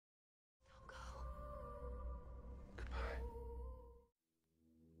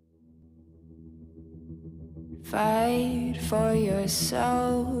Fight for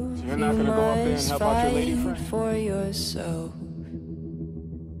yourself. So you're not gonna go up there and help out your lady friend? For yourself.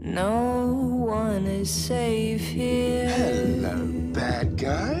 No one is safe here. Hello, bad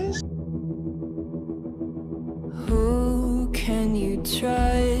guys. Who can you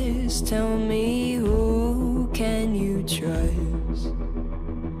trust? Tell me, who can you trust?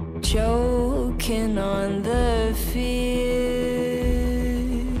 Choking on the fear.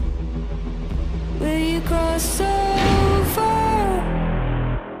 Will you cross over?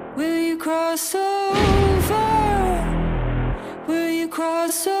 Will you cross over? Will you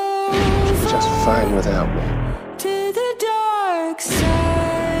cross over? You're just fine without me. To the dark side.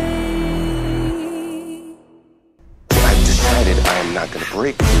 I've decided I am not going to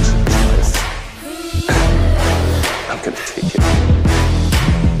break Lucifer's life. I'm going to take it.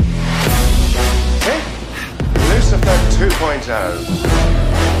 Hey, Lucifer 2.0.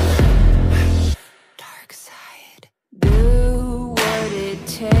 Darkside. Do what it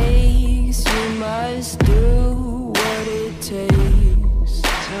takes. You must do what it takes.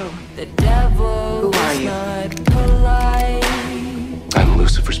 So, The devil who are is you? not polite. I'm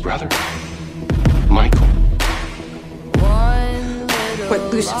Lucifer's brother, Michael. One little What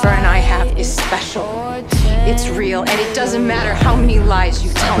Lucifer and I have is special. It's real, and it doesn't matter how many lies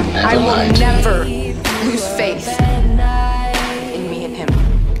you tell me. I will never lose faith in me and him.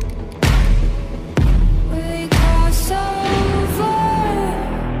 Will you cross over?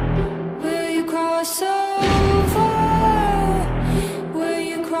 Will you cross over? Will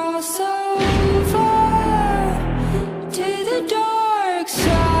you cross over to the dark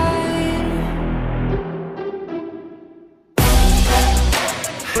side?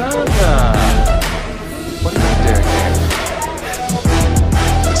 Brother, what are you doing here?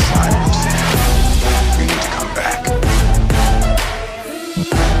 It's time, Lucy. You need to come back.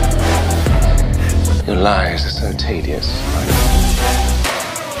 Your lies are so tedious.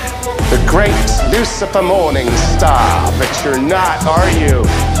 The great Lucifer Morningstar, but you're not, are you?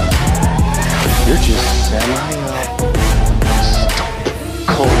 You're just semi-up. Stop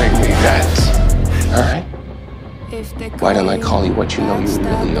calling me that. All right? Why don't I call you what you know you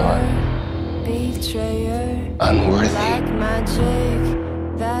really are? Betrayer, Unworthy. black magic,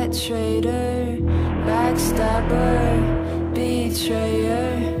 that traitor, backstabber,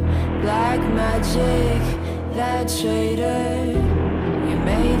 betrayer, black magic, that traitor. You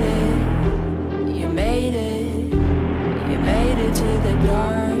made it, you made it, you made it to the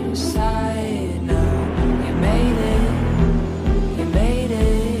dark.